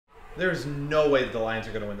There's no way that the Lions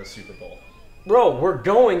are going to win the Super Bowl. Bro, we're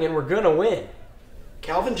going and we're going to win.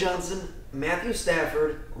 Calvin Johnson, Matthew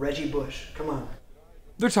Stafford, Reggie Bush. Come on.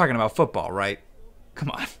 They're talking about football, right? Come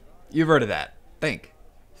on. You've heard of that. Think.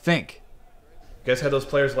 You guys had those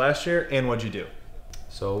players last year, and what'd you do?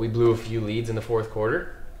 So we blew a few leads in the fourth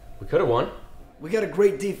quarter. We could have won. We got a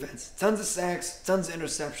great defense. Tons of sacks, tons of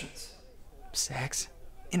interceptions. Sacks?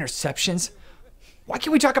 Interceptions? Why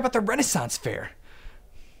can't we talk about the Renaissance Fair?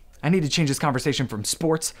 I need to change this conversation from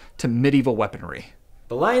sports to medieval weaponry.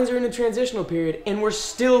 The Lions are in a transitional period, and we're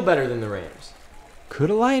still better than the Rams. Could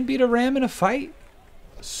a lion beat a ram in a fight?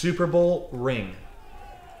 Super Bowl ring.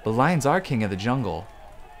 The lions are king of the jungle,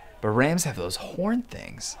 but rams have those horn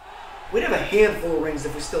things. We'd have a handful of rings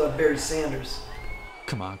if we still had Barry Sanders.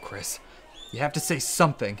 Come on, Chris. You have to say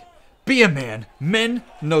something. Be a man. Men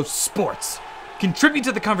know sports. Contribute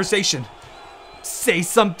to the conversation. Say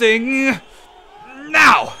something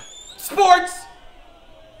now. Sports!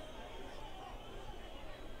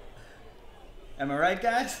 Am I right,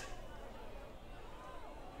 guys?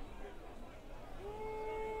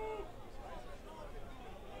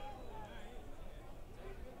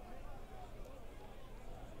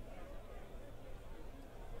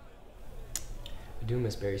 I do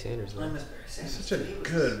miss Barry Sanders, though. I miss Barry Sanders. Such a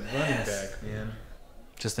good running back, man.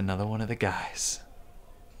 Just another one of the guys.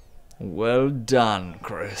 Well done,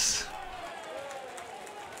 Chris.